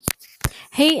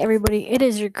Hey everybody, it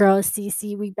is your girl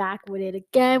Cece. We back with it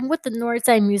again with the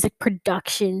Northside Music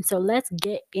Production. So let's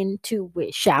get into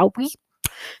it, shall we?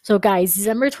 So guys,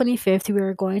 December 25th, we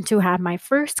are going to have my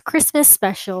first Christmas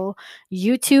special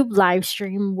YouTube live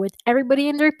stream with everybody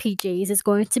in their PJs. It's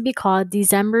going to be called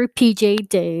December PJ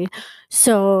Day.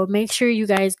 So make sure you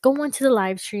guys go into the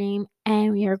live stream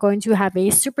and we are going to have a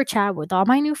super chat with all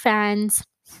my new fans.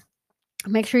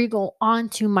 Make sure you go on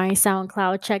to my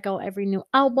SoundCloud, check out every new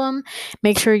album.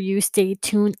 Make sure you stay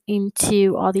tuned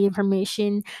into all the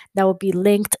information that will be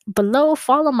linked below.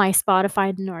 Follow my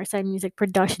Spotify, the Northside Music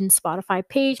Production Spotify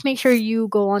page. Make sure you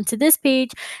go onto this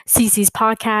page, CC's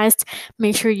podcast.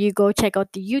 Make sure you go check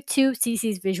out the YouTube,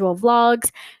 CC's visual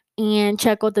vlogs, and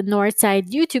check out the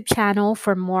Northside YouTube channel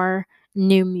for more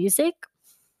new music,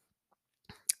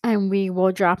 and we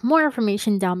will drop more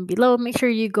information down below. Make sure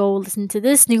you go listen to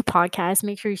this new podcast.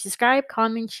 Make sure you subscribe,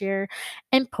 comment, share,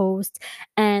 and post.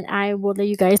 And I will let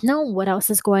you guys know what else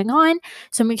is going on.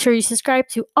 So make sure you subscribe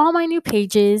to all my new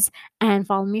pages and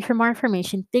follow me for more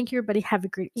information. Thank you, everybody. Have a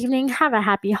great evening. Have a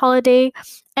happy holiday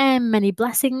and many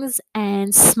blessings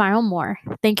and smile more.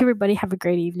 Thank you, everybody. Have a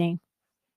great evening.